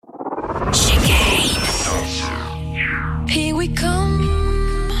We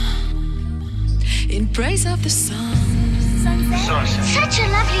come in praise of the sun. Such a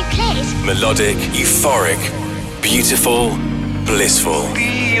lovely place. Melodic, euphoric, beautiful, blissful.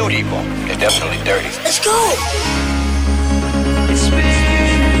 Beautiful. It's definitely dirty. Let's go.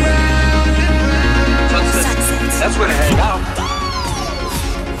 Sunset. That's where to hang out.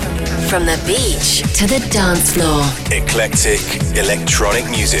 From the beach to the dance floor. Eclectic, electronic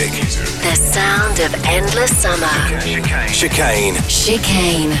music. The sound of endless summer. Chicane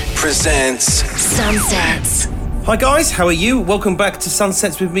presents Sunsets. Hi guys, how are you? Welcome back to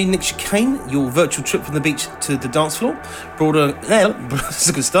Sunsets with me, Nick Chicane, your virtual trip from the beach to the dance floor. That's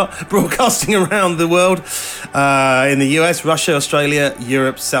a good start. Broadcasting around the world in the US, Russia, Australia,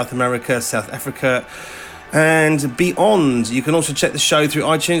 Europe, South America, South Africa, and beyond. You can also check the show through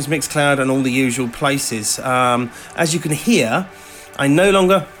iTunes, Mixcloud, and all the usual places. As you can hear, I no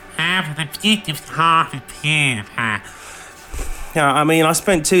longer have the beautiful heart of Yeah, I mean, I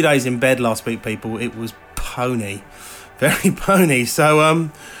spent 2 days in bed last week, people. It was pony. Very pony. So,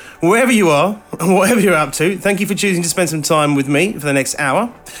 wherever you are, and whatever you're up to, thank you for choosing to spend some time with me for the next hour.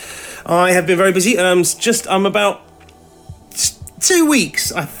 I have been very busy. I'm about 2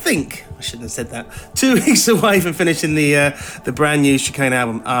 weeks, I think. I shouldn't have said that. 2 weeks away from finishing the brand new Chicane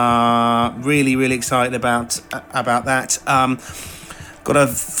album. Really, really excited about that. Got a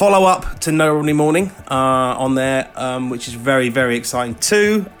follow-up to No Ordinary Morning on there, which is very, very exciting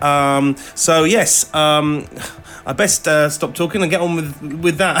too. So yes, I best stop talking and get on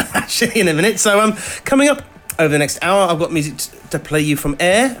with that actually in a minute. So coming up over the next hour, I've got music to play you from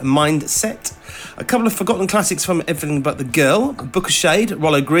Air, Mindset, a couple of forgotten classics from Everything But the Girl, Book of Shade,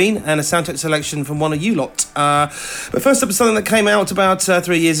 Rollo Green, and a soundtrack selection from one of you lot. But first up is something that came out about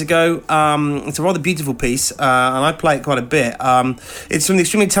 3 years ago. It's a rather beautiful piece, and I play it quite a bit. It's from the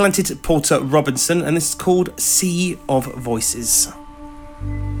extremely talented Porter Robinson, and this is called Sea of Voices.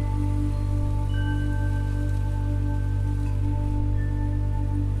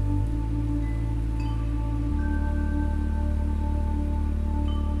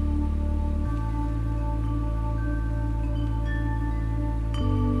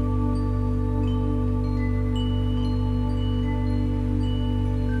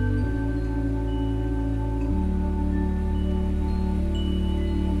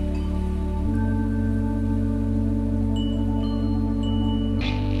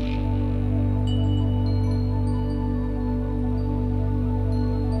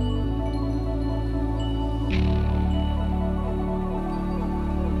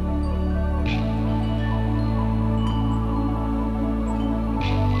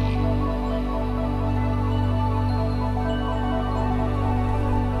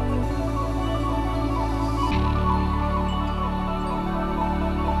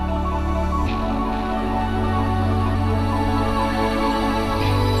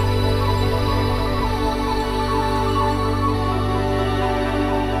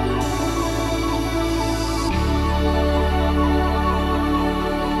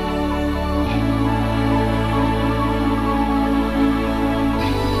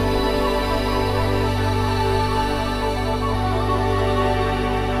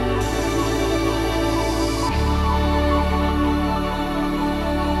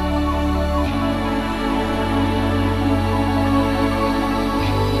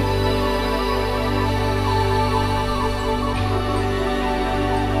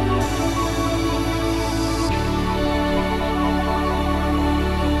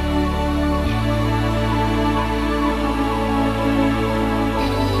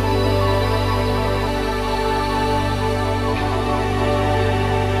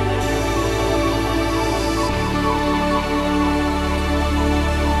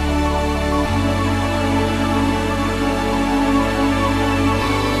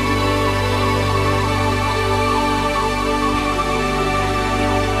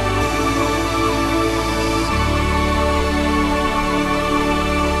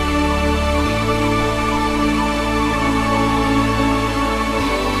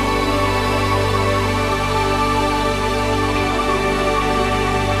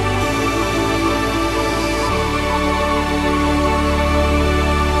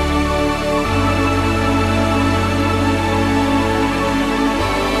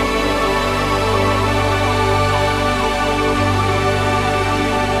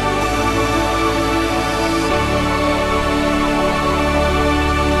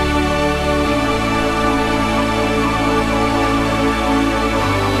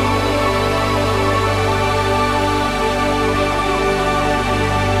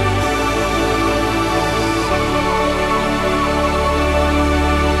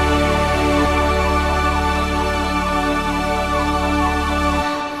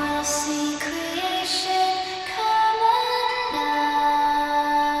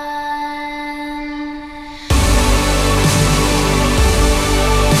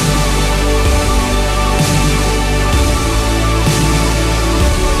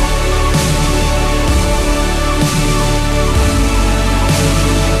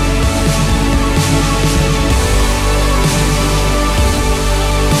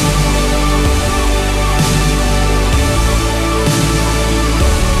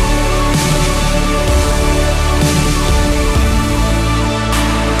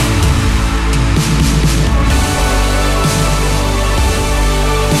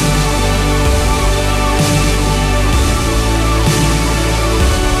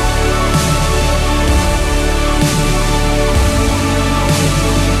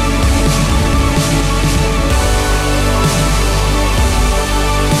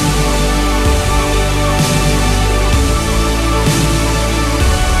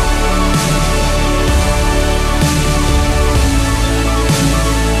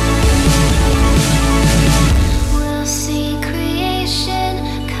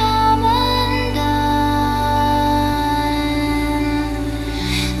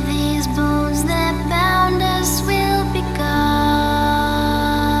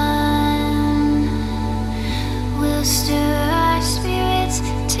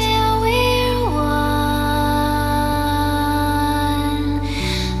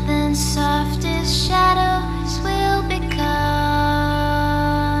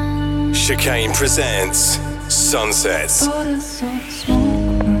 Kane presents Sunsets. And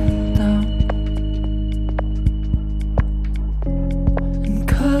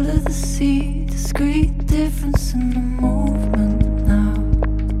color the sea, discreet difference in the movement now.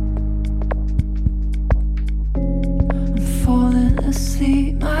 I'm falling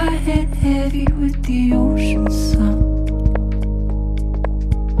asleep, my head heavy with the ocean sound.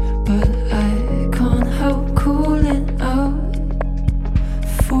 But I can't help cooling out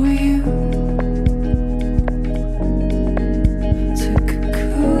for you. To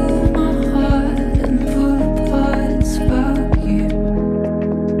cocoon my heart and pull apart, it's about you.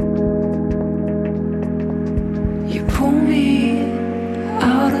 You pull me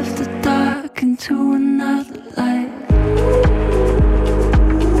out of the dark into another light.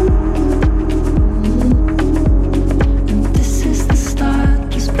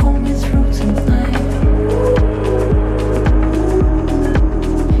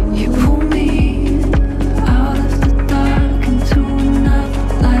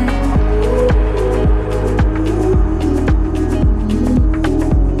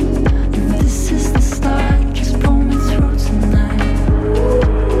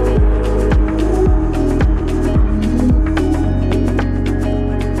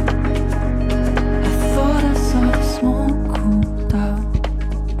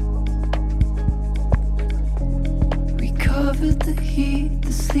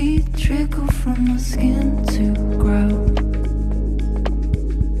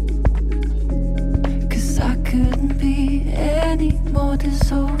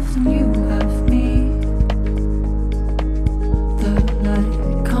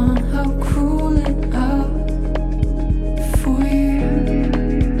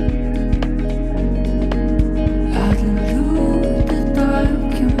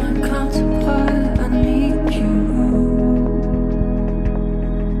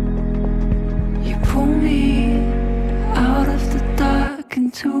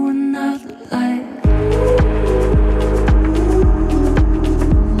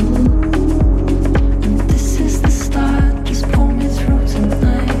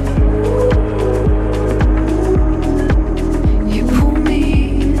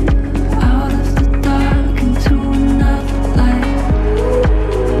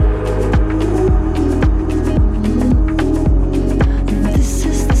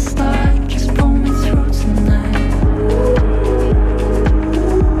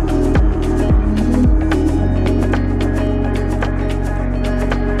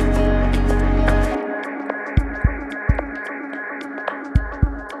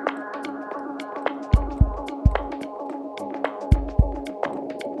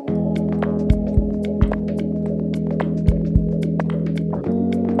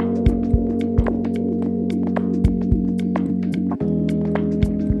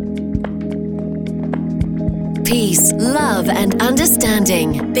 Peace, love, and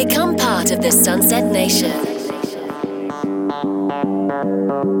understanding. Become part of the Sunset Nation.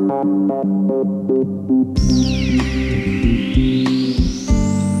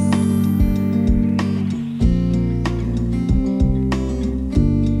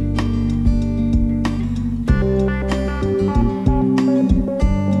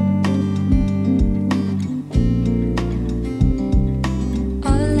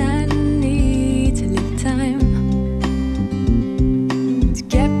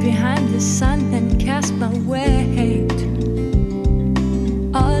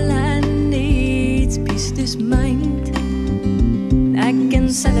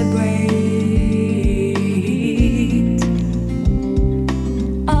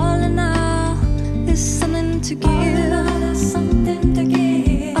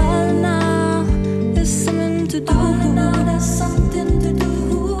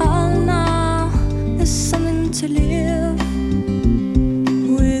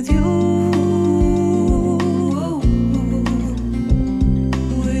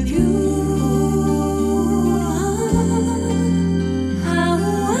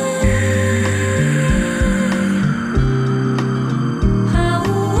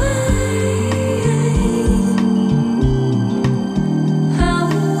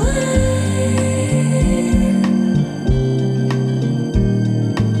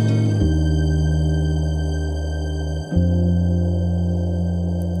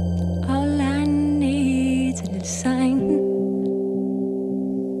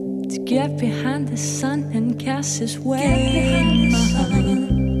 Get behind the sun and cast his way.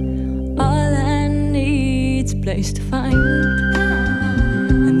 All I need's a place to find,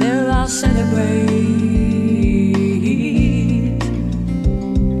 and there I'll celebrate.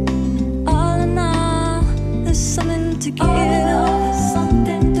 All in all, there's something to give.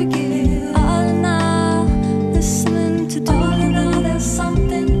 Something to give.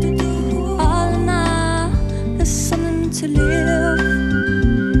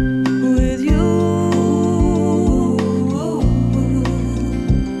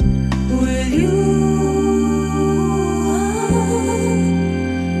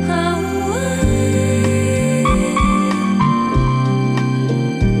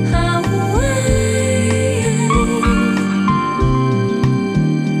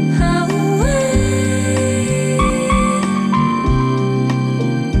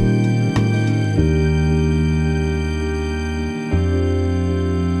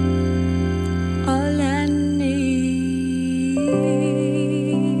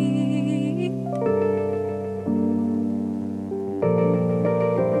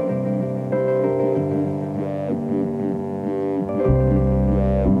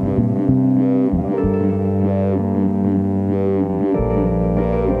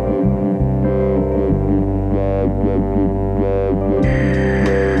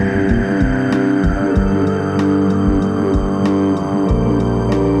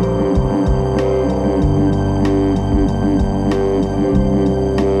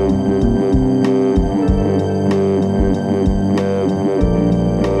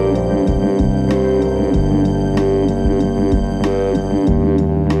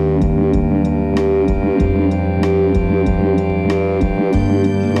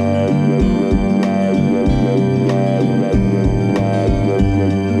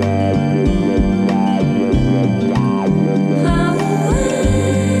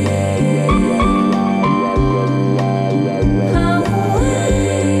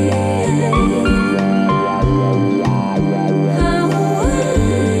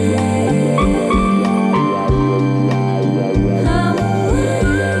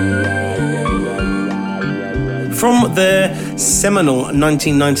 their seminal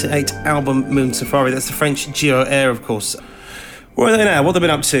 1998 album Moon Safari. That's the French Geo Air, of course. Where are they now? What have they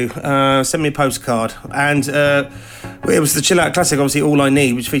been up to? Send me a postcard. And it was the chill-out classic, obviously, All I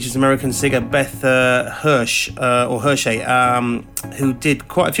Need, which features American singer Beth Hirsch, or Hershey, who did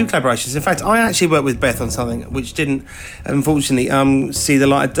quite a few collaborations. In fact, I actually worked with Beth on something which didn't, unfortunately, see the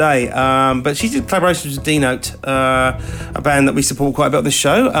light of day. But she did collaborations with D-Note, a band that we support quite a bit on the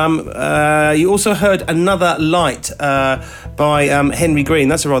show. You also heard Another Light by Henry Green.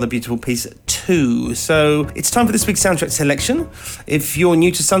 That's a rather beautiful piece too. So it's time for this week's soundtrack selection. If you're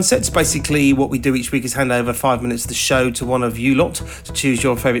new to Sunsets, basically what we do each week is hand over 5 minutes of the show to one of you lot to choose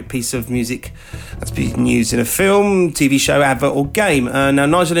your favourite piece of music that's being used in a film, TV show, advert or game. Now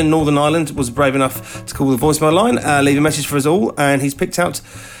Nigel in Northern Ireland was brave enough to call the voicemail line, leave a message for us all, and he's picked out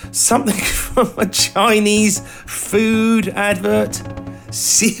something from a Chinese food advert.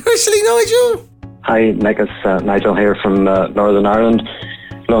 Seriously, Nigel? Hi Nick, it's Nigel here from Northern Ireland.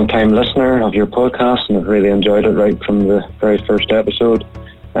 Long-time listener of your podcast, and I've really enjoyed it right from the very first episode,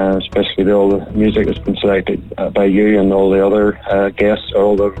 especially all the music that's been selected by you and all the other guests, or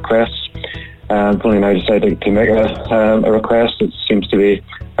all the requests. Only now decided to make a request. It seems to be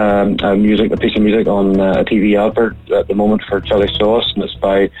a piece of music on a TV advert at the moment for chili sauce, and it's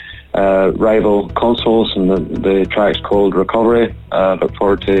by Rival Consoles, and the track's called Recovery. Look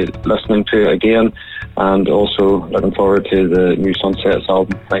forward to listening to it again, and also looking forward to the new Sunsets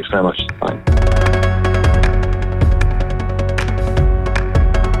album. Thanks very much. Bye.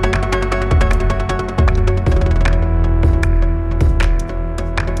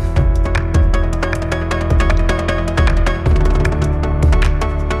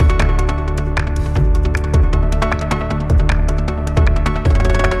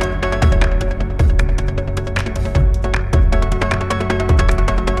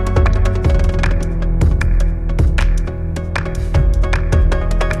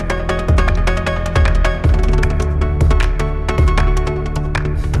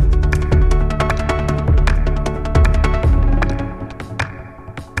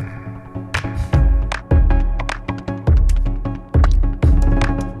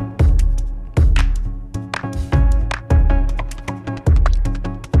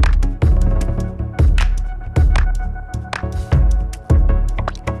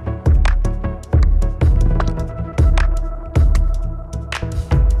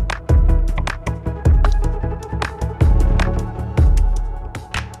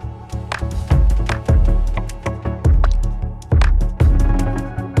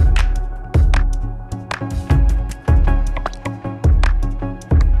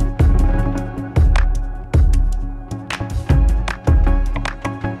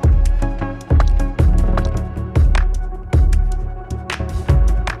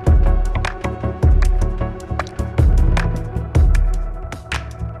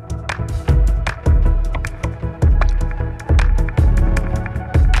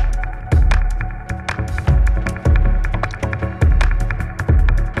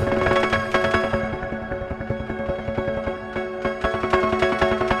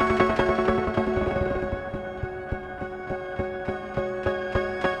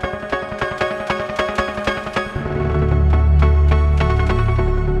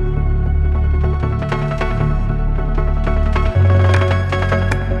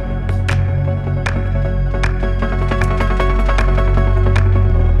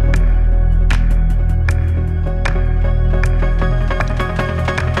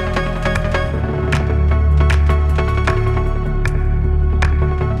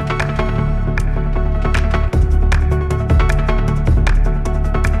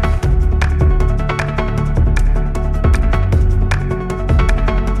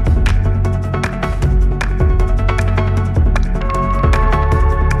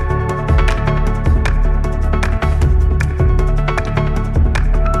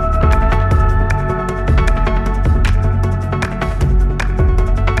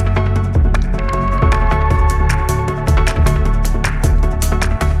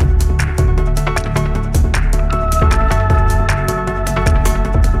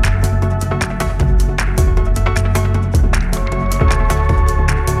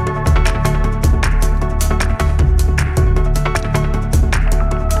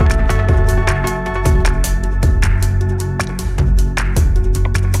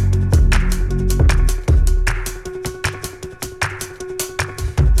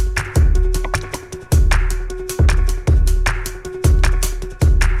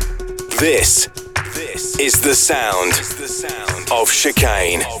 This is the sound of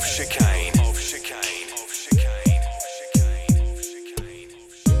Chicane.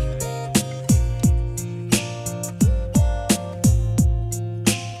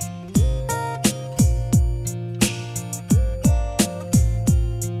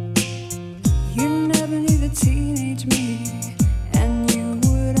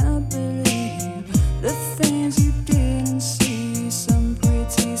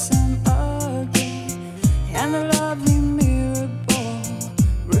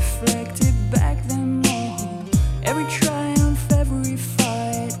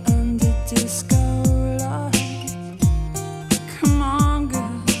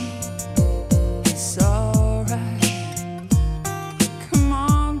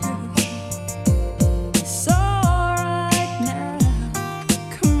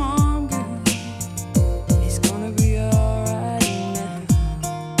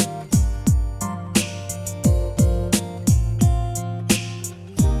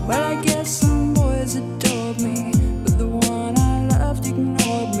 Well, I guess some boys adored me, but the one I loved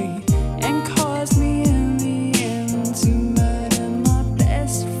ignored me and caused me in the end to murder my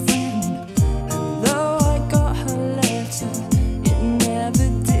best friend. And though I got her letter, it never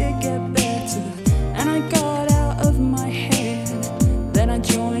did get better. And I got out of my head, then I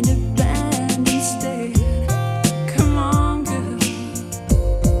joined a band instead. Come on, girl,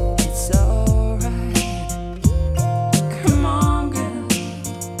 it's alright. Come on, girl,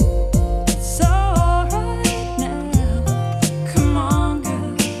 it's alright now. Come on,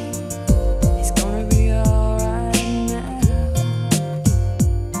 girl, it's gonna be alright now.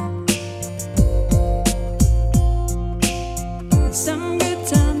 Some good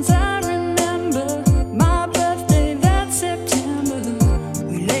times I remember, my birthday that September.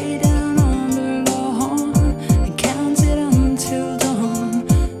 We lay down on the lawn and counted until dawn.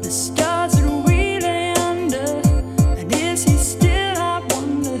 The stars that we lay under, and is he still, I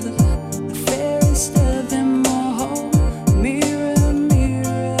wonder, the fairest of them all? Mirror,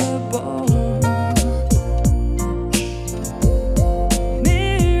 mirror ball.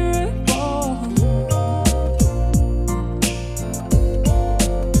 Mirror ball.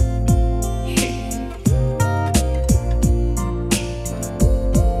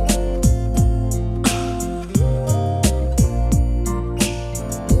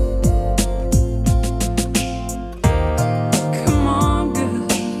 Come on, girl,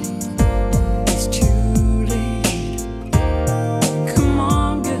 it's too late. Come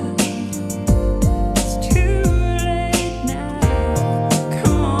on, girl, it's too late now.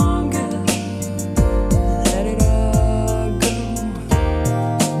 Come on, girl, let it all go.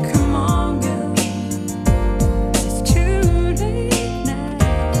 Come on, girl, it's too late now.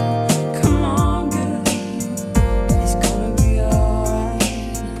 Come on, girl, it's gonna be alright.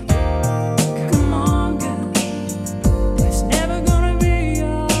 Come on, girl, it's never gonna be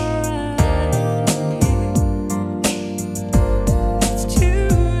alright. It's too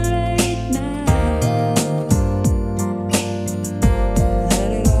late now.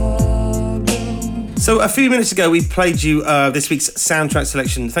 Let it all go. So a few minutes ago, we played you this week's soundtrack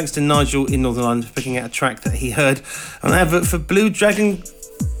selection. Thanks to Nigel in Northern Ireland for picking out a track that he heard on an advert for Blue Dragon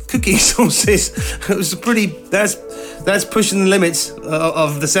cookie sauces. It was pretty. That's pushing the limits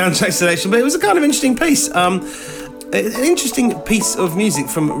of the soundtrack selection, but it was a kind of interesting piece. An interesting piece of music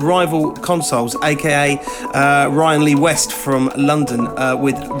from Rival Consoles, aka Ryan Lee West from London,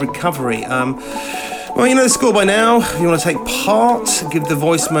 with Recovery. Well, you know the score by now. If you want to take part, give the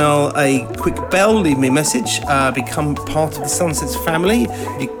voicemail a quick bell, leave me a message, become part of the Sunsets family.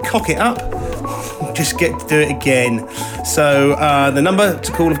 If you cock it up, just get to do it again. So the number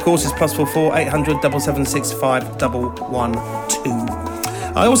to call, of course, is +44 800 776 5112.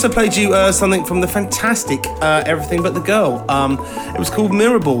 I also played you something from the fantastic Everything But the Girl. It was called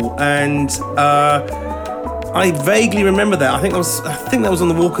Mirrorball, and I vaguely remember that. I think that was on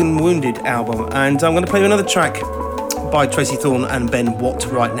the Walking Wounded album. And I'm going to play you another track by Tracy Thorn and Ben Watt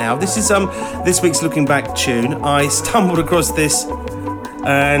right now. This is this week's Looking Back tune. I stumbled across this,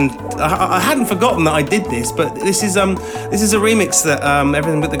 and I hadn't forgotten that I did this, but this is a remix that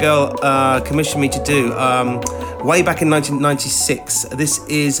Everything But the Girl commissioned me to do way back in 1996. This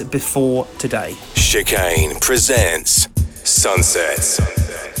is Before Today. Chicane presents Sunsets.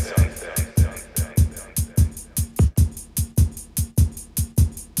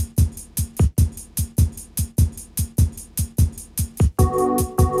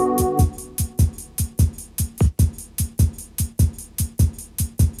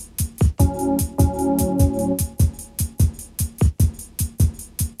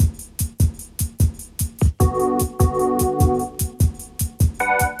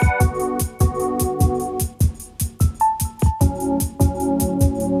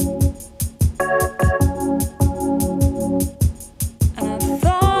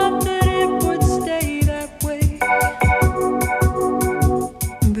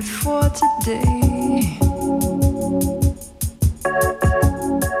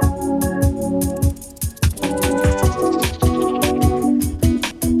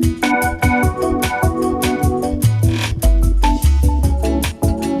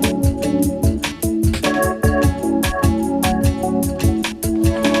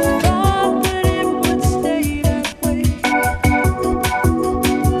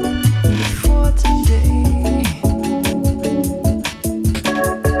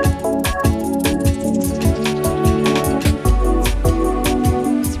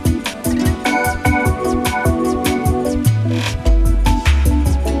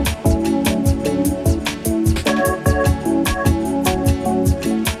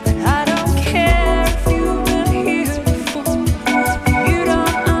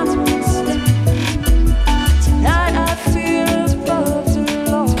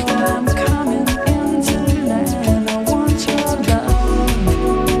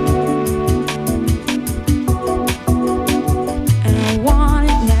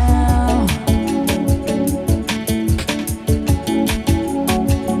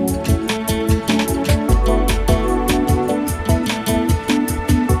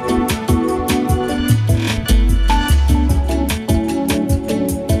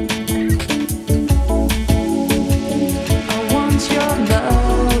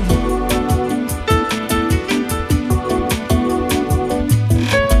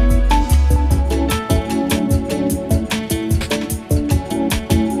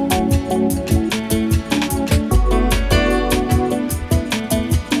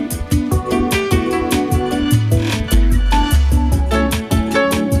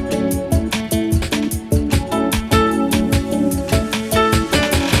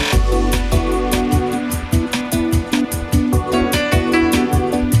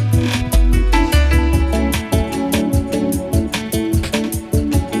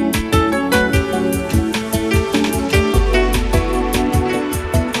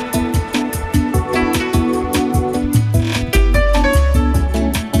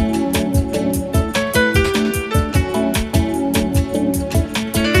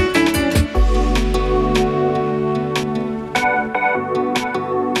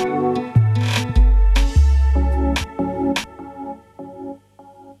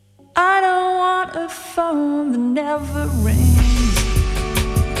 never rains.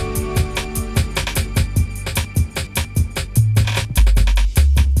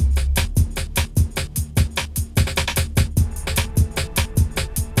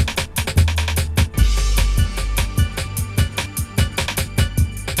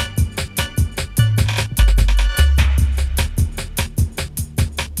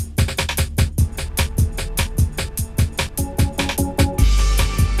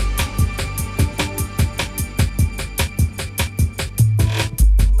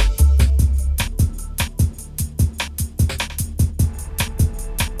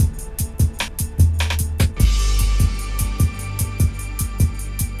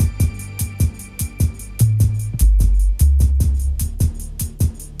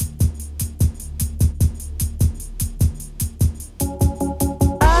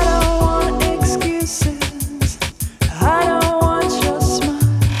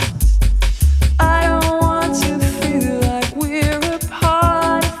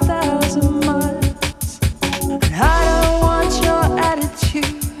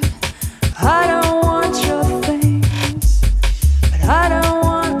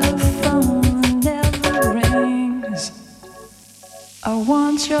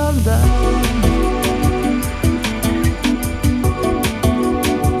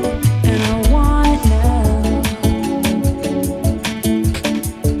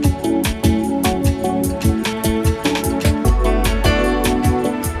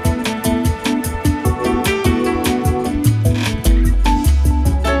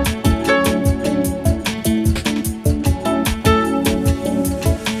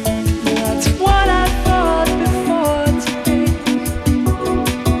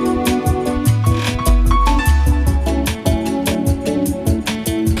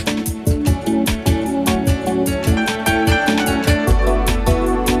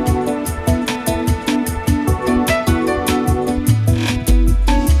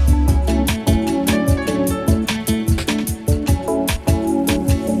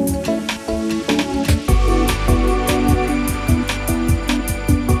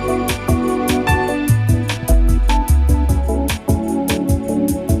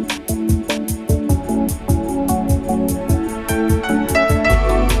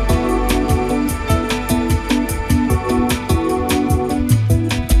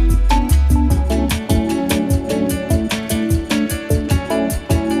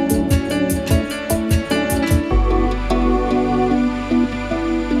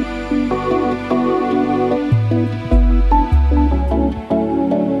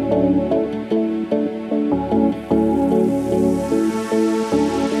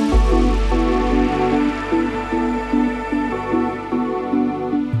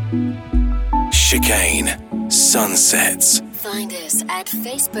 Chicane Sunsets. Find us at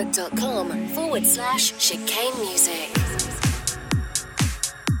facebook.com/Chicane Music.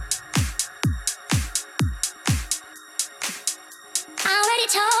 I already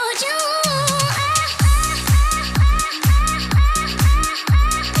told you.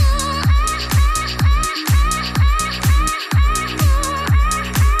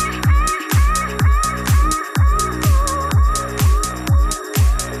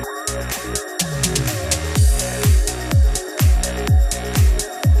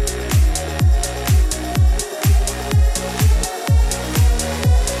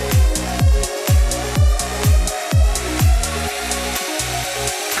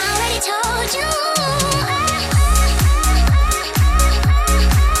 I already told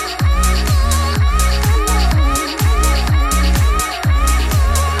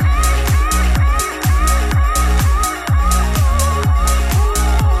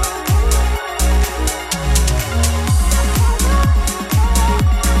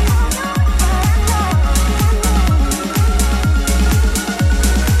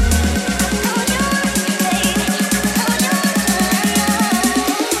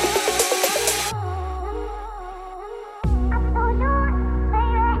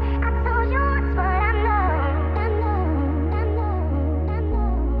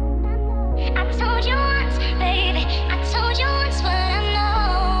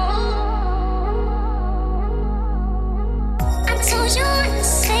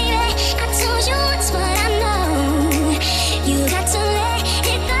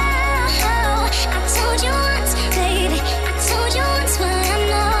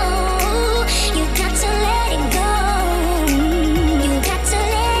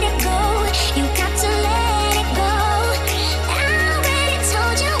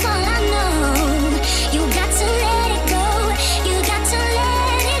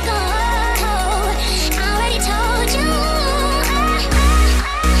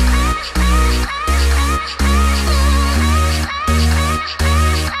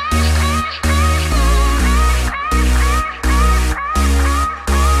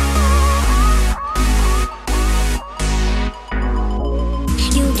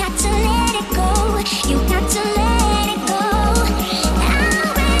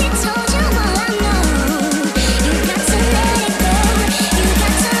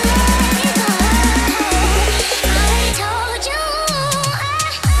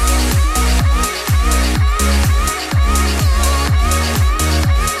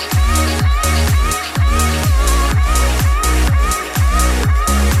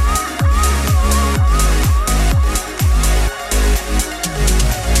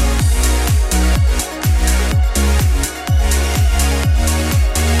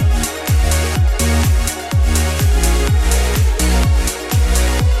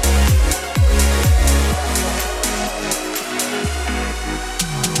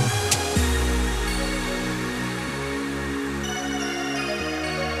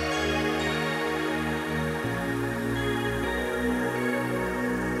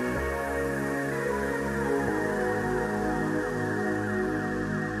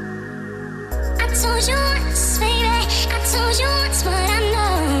told you once, baby. I told you once, but I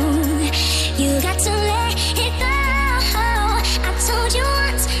know you got to let it go. I told you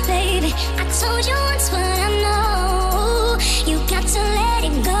once, baby. I told you once, but I know you got to let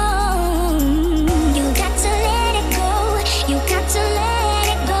it go. You got to let it go. You got to let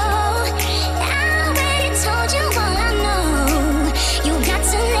it go. I already told you all I know. You got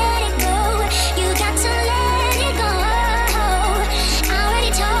to let it go. You got to let it go. I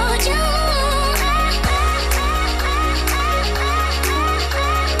already told you.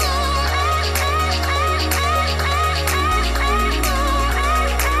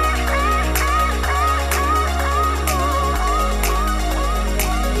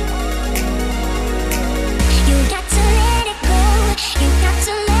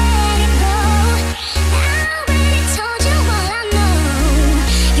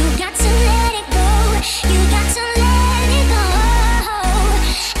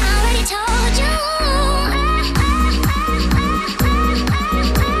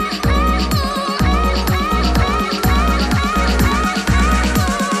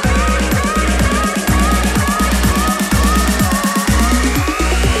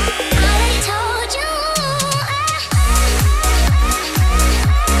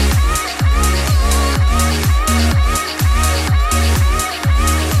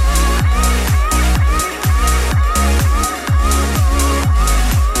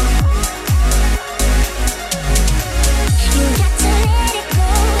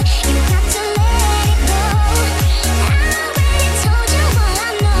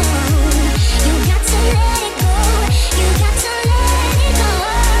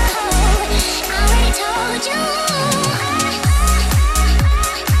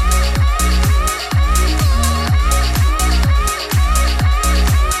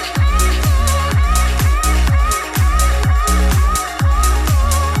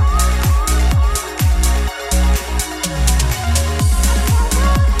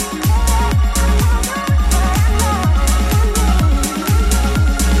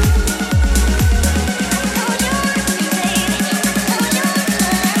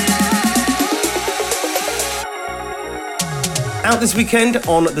 Out this weekend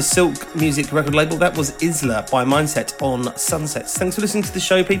on the Silk Music record label, that was Isla by Mindset on Sunsets. Thanks for listening to the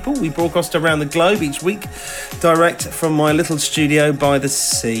show, people. We broadcast around the globe each week, direct from my little studio by the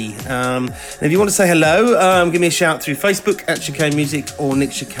sea. And if you want to say hello, give me a shout through Facebook at Chicane Music or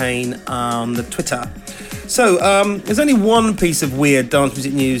Nick Chicane on the Twitter. So, there's only one piece of weird dance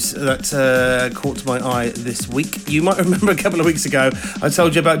music news that caught my eye this week. You might remember a couple of weeks ago, I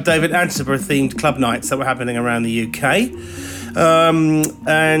told you about David Attenborough-themed club nights that were happening around the UK.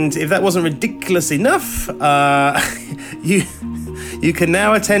 And if that wasn't ridiculous enough, you can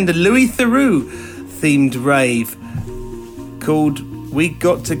now attend a Louis Theroux-themed rave called We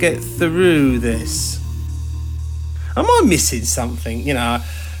Got to Get Through This. Am I missing something? You know,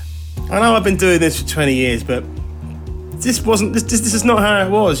 I know I've been doing this for 20 years, but this is not how it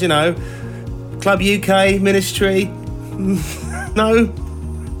was, you know. Club UK, Ministry, no.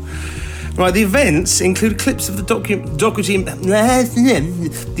 Right, the events include clips of the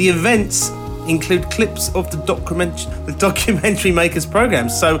documentary makers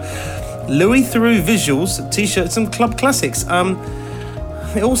programs. So, Louis Theroux visuals, t-shirts, and club classics.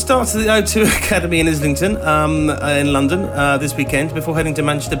 It all starts at the O2 Academy in Islington, in London, this weekend, before heading to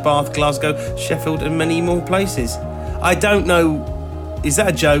Manchester, Bath, Glasgow, Sheffield, and many more places. I don't know. Is that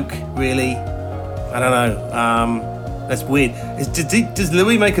a joke? Really? I don't know. That's weird. Does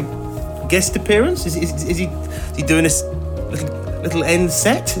Louis make a guest appearance? Is he doing this little end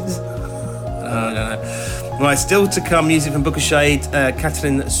set? I don't know. Right, still to come, music from Booker Shade,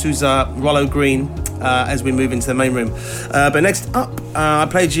 Catherine Souza, Rollo Green, as we move into the main room. But next up, I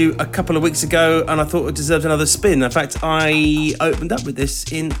played you a couple of weeks ago and I thought it deserved another spin. In fact, I opened up with this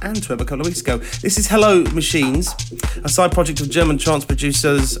in Antwerp a couple of weeks ago. This is Hello Machines, a side project of German trance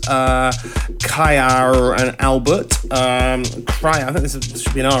producers Kayar and Albert. Kryer, I think there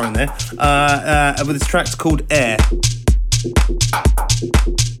should be an R in there, with this track called Air.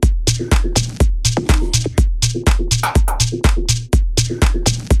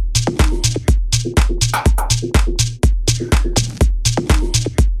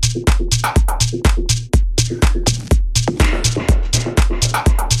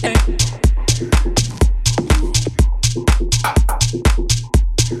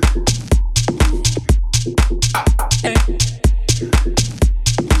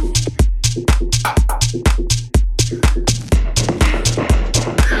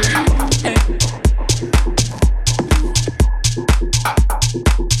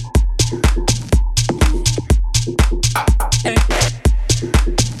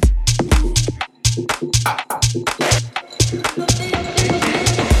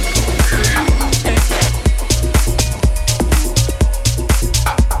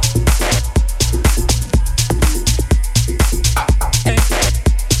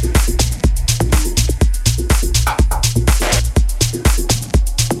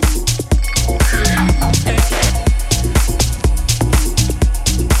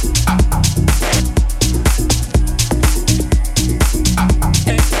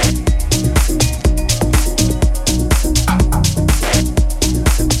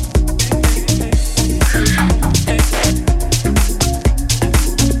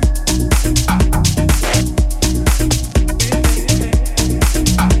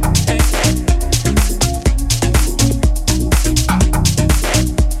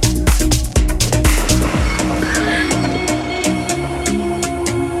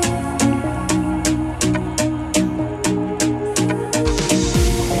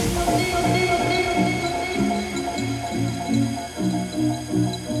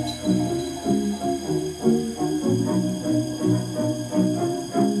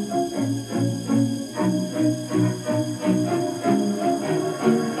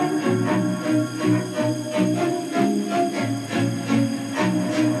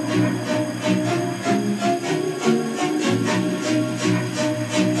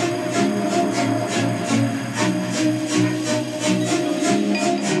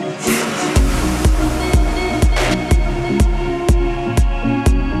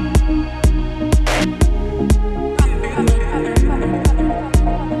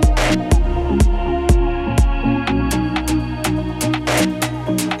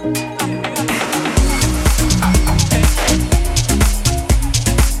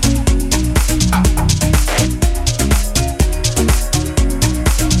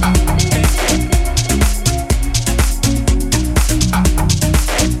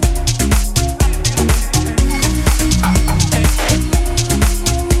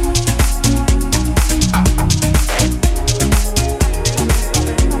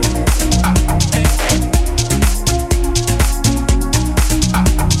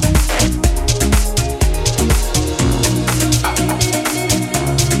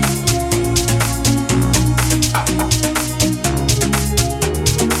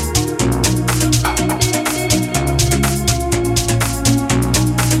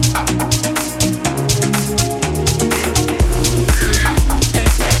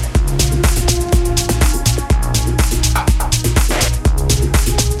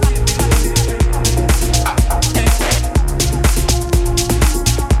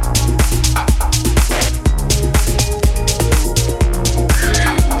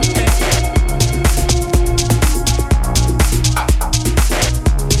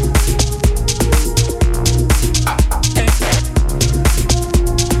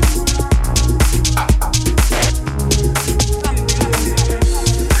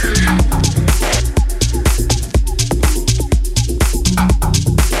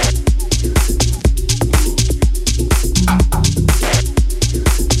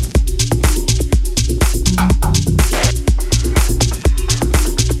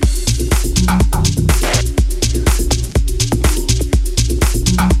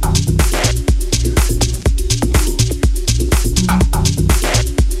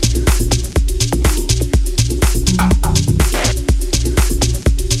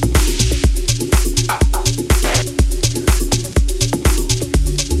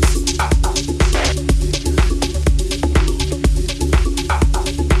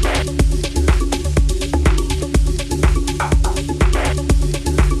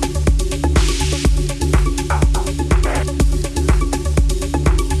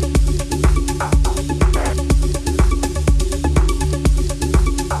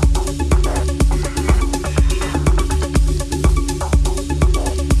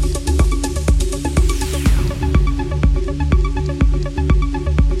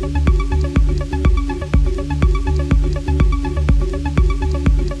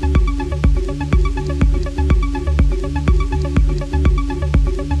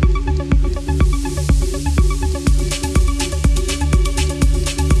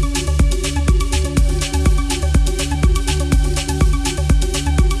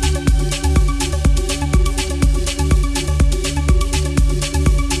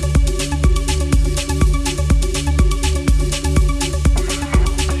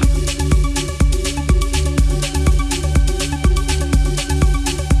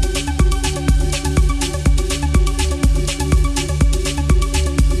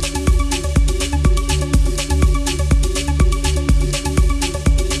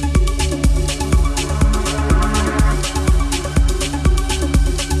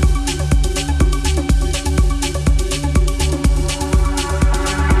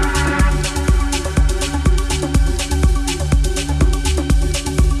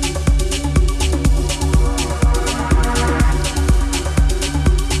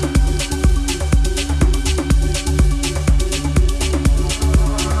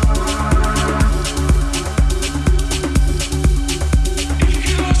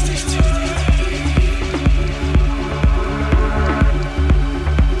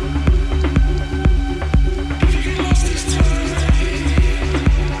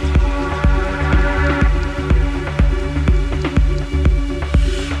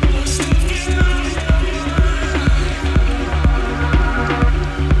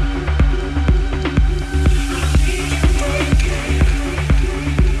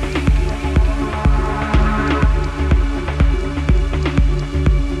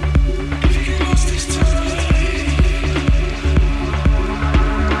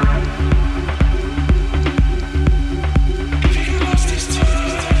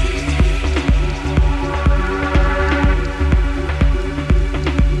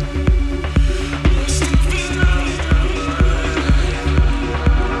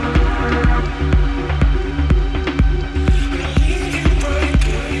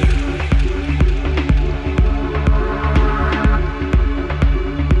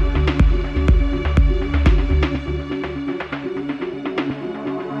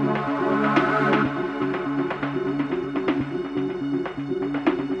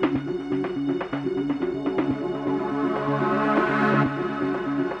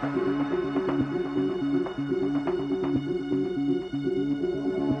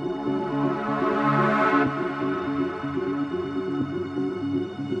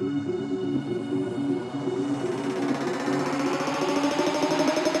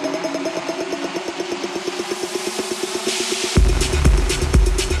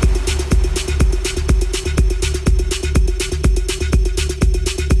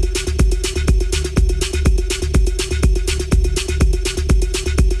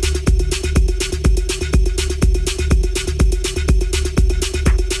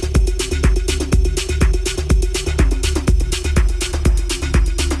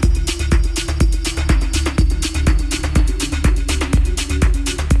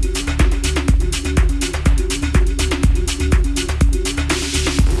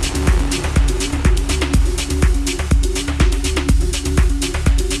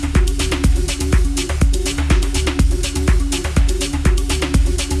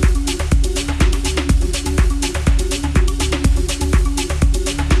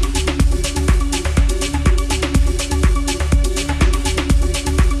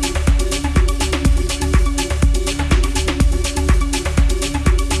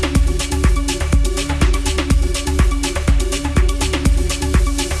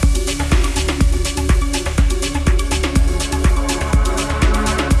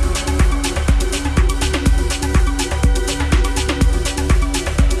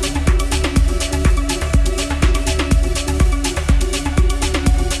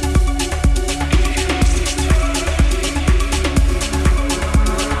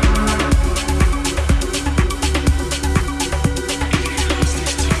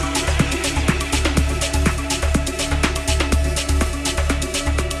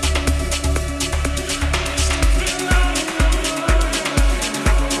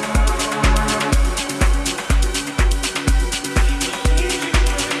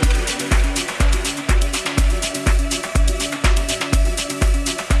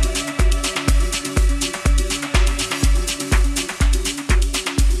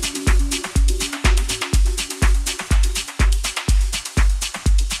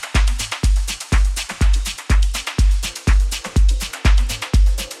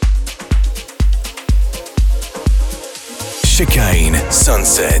 Chicane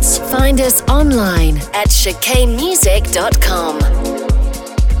Sunsets. Find us online at chicanemusic.com.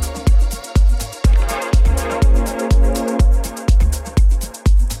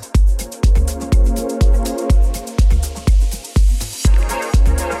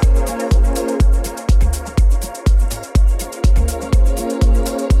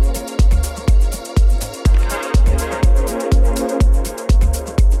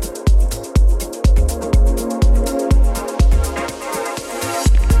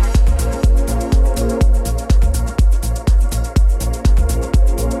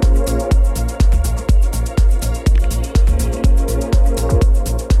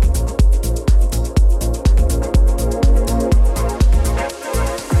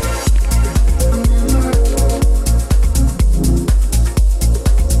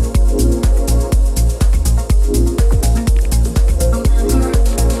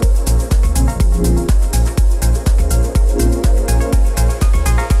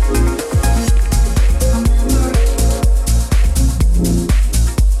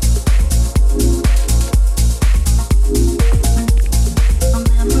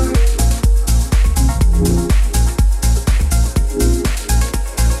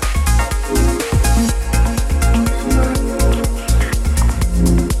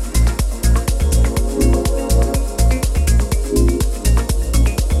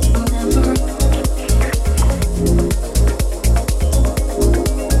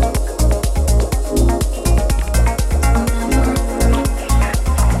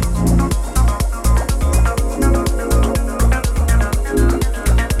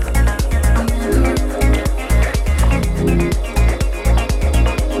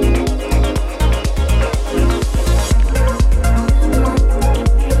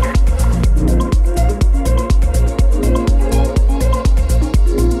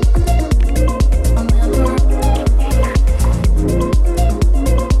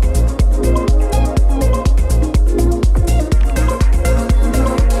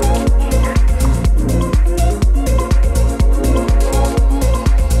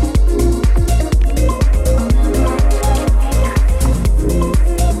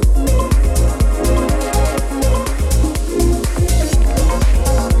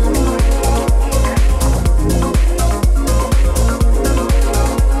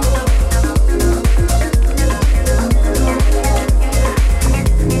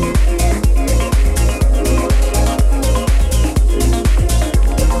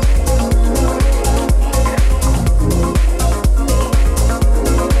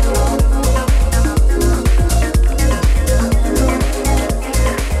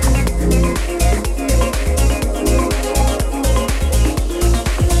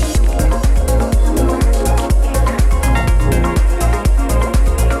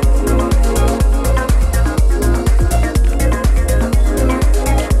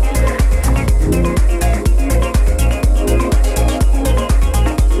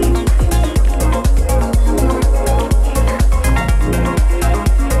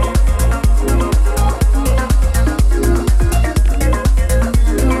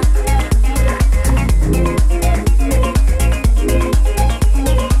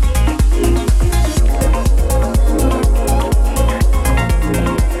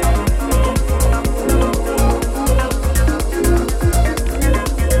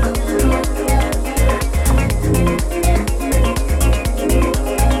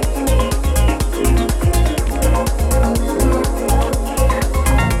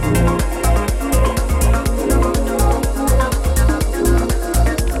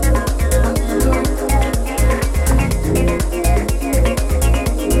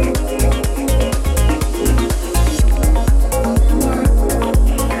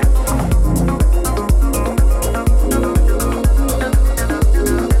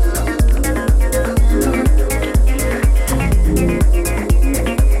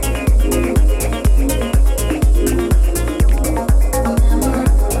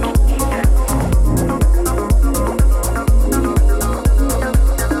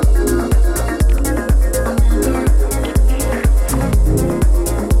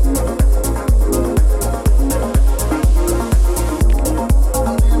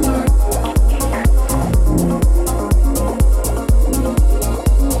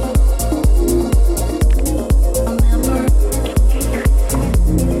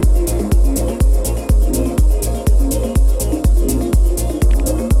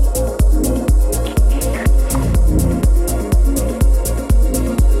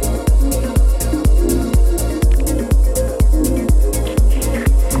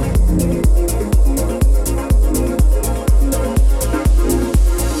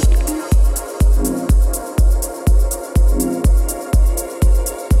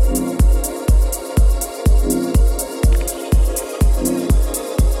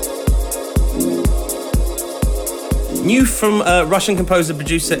 New from Russian composer,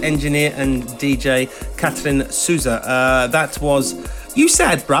 producer, engineer, and DJ Katerin Souza. That was You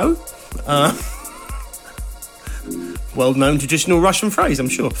Sad, Bro. Well-known traditional Russian phrase, I'm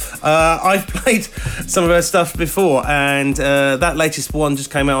sure. I've played some of her stuff before, and that latest one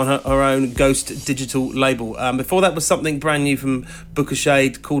just came out on her own Ghost digital label. Before that was something brand new from Booker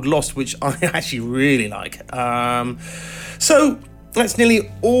Shade called Lost, which I actually really like. So that's nearly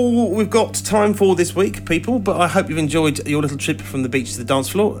all we've got time for this week, people, but I hope you've enjoyed your little trip from the beach to the dance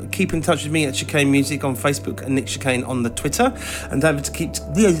floor. Keep in touch with me at Chicane Music on Facebook and Nick Chicane on the Twitter, and don't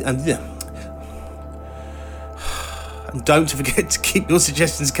forget to keep your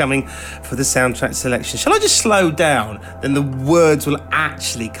suggestions coming for the soundtrack selection. Shall I just slow down? Then the words will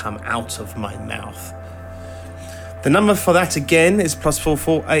actually come out of my mouth. The number for that again is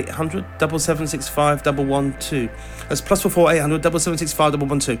 +44 800 7765 112. That's +44 800 7765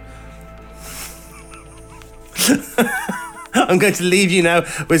 112. I'm going to leave you now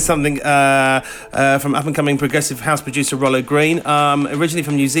with something from up-and-coming progressive house producer Rollo Green. Originally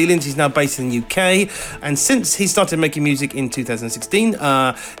from New Zealand, he's now based in the UK. And since he started making music in 2016,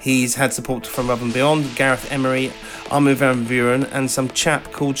 he's had support from Above and Beyond, Gareth Emery, Armin van Buuren, and some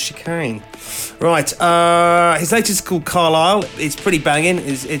chap called Chicane. Right, his latest is called Carlisle. It's pretty banging.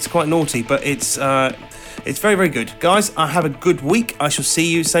 It's quite naughty, but it's very, very good. Guys, have a good week. I shall see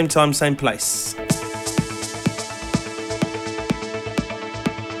you same time, same place.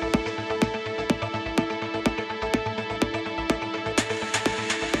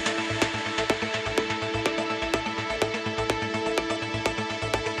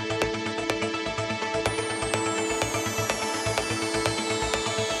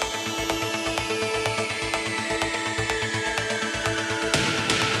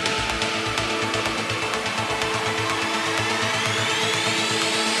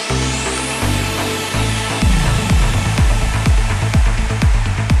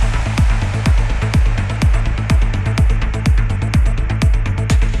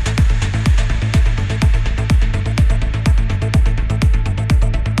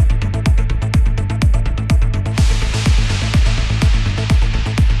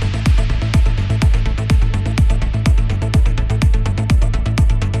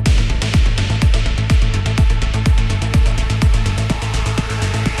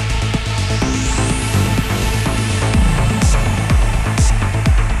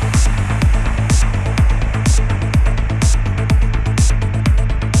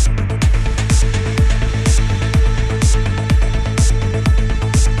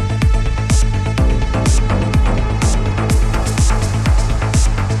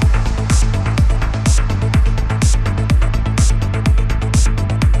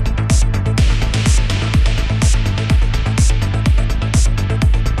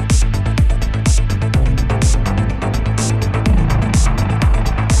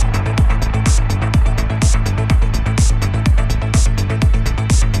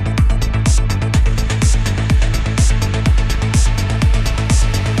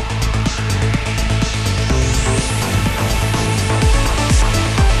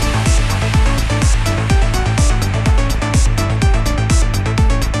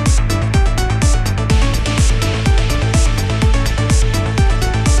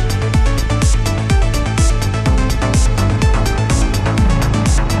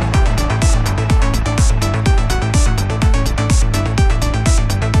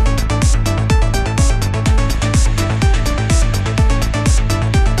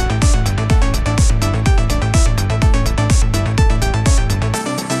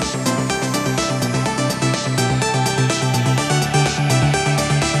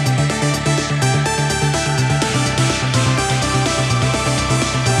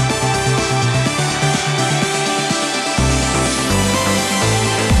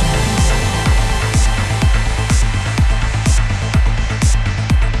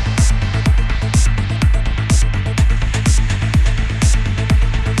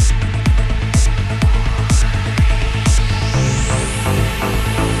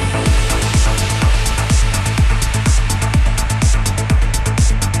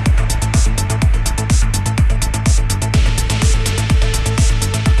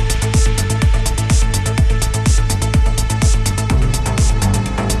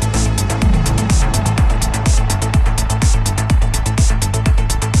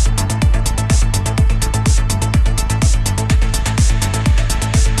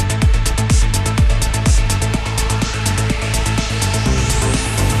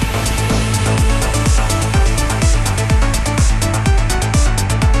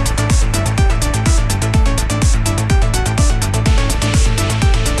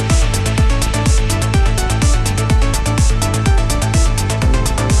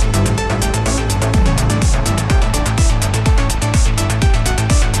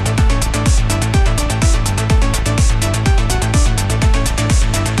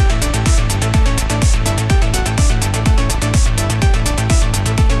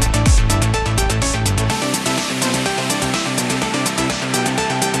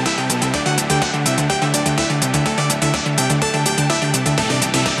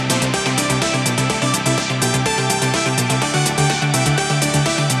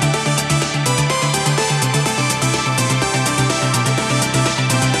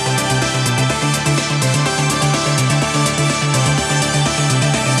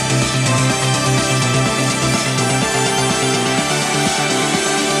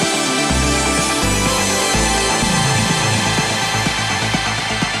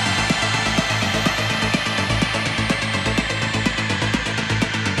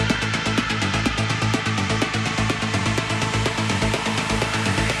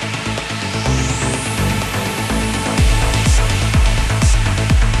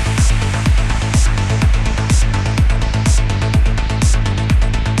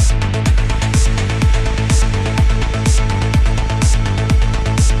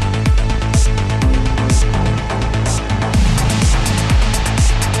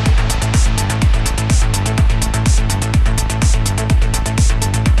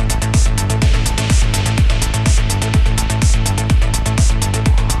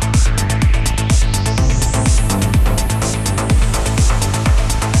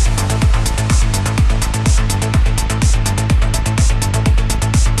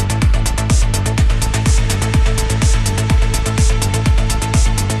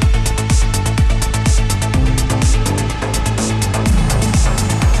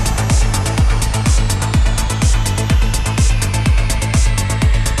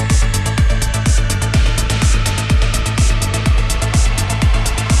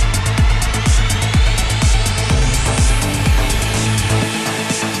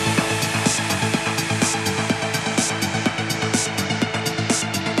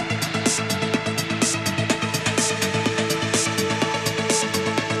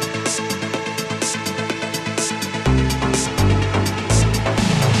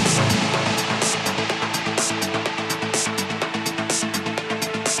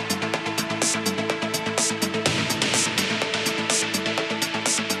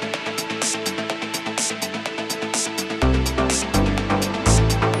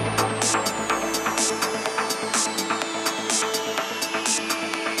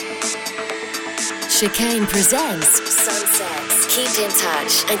 Chicane presents Sunsets. Keep in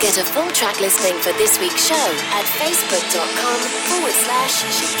touch and get a full track listing for this week's show at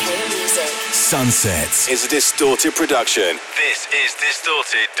facebook.com/Chicane Music. Sunsets is a Distorted production. This is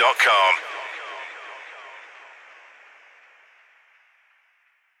distorted.com.